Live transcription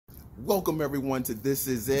Welcome everyone to This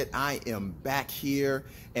Is It. I am back here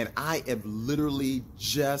and I have literally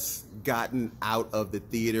just gotten out of the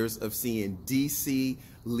theaters of seeing DC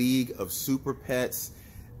League of Super Pets.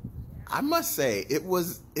 I must say it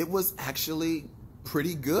was actually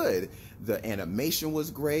pretty good. The animation was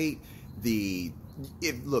great. If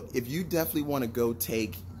you definitely want to go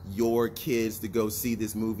take your kids to go see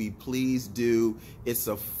this movie, please do. It's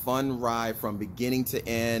a fun ride from beginning to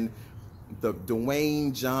end. The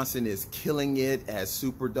Dwayne Johnson is killing it as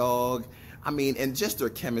Super Dog. I mean, and just their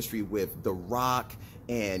chemistry with The Rock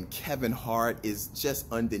and Kevin Hart is just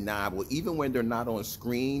undeniable. Even when they're not on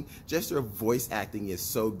screen, just their voice acting is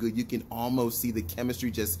so good. You can almost see the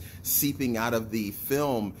chemistry just seeping out of the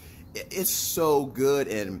film. It's so good.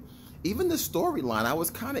 And even the storyline, I was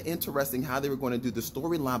kind of interesting how they were going to do the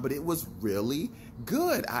storyline, but it was really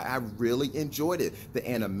good. I really enjoyed it. The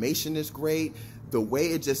animation is great. The way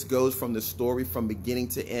it just goes from the story from beginning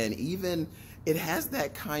to end, even it has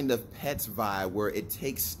that kind of Pets vibe where it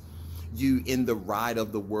takes you in the ride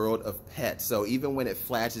of the world of pets. So even when it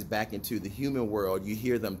flashes back into the human world, you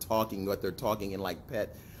hear them talking, what they're talking in like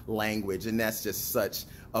pet language, and that's just such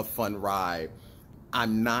a fun ride.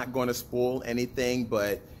 I'm not going to spoil anything,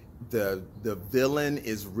 but the villain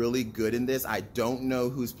is really good in this. I don't know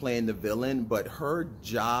who's playing the villain, but her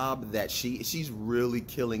job that she's really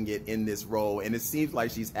killing it in this role, and it seems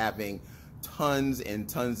like she's having tons and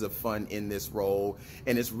tons of fun in this role.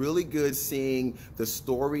 And it's really good seeing the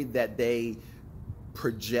story that they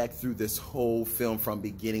project through this whole film from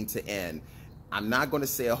beginning to end. I'm not going to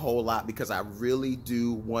say a whole lot because I really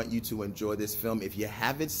do want you to enjoy this film. If you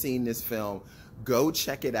haven't seen this film, go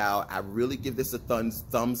check it out. I really give this a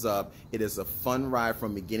thumbs up. It is a fun ride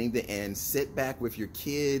from beginning to end. Sit back with your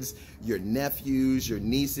kids, your nephews, your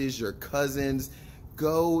nieces, your cousins.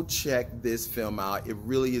 Go check this film out. It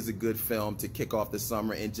really is a good film to kick off the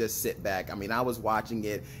summer and just sit back. I mean, I was watching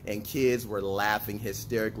it and kids were laughing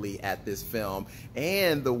hysterically at this film.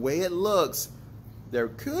 And the way it looks, there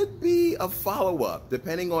could be a follow-up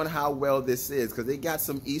depending on how well this is, because they got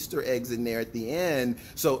some Easter eggs in there at the end.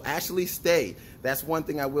 So actually stay. That's one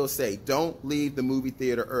thing I will say. Don't leave the movie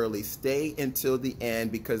theater early. Stay until the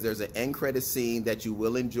end, because there's an end credit scene that you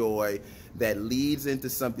will enjoy that leads into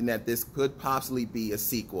something that this could possibly be a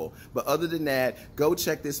sequel. But other than that, go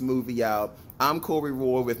check this movie out. I'm Corey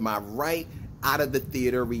Roy with my right out of the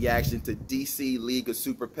theater reaction to DC League of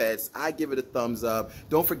Super Pets. I give it a thumbs up.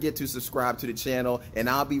 Don't forget to subscribe to the channel, and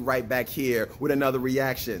I'll be right back here with another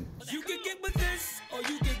reaction.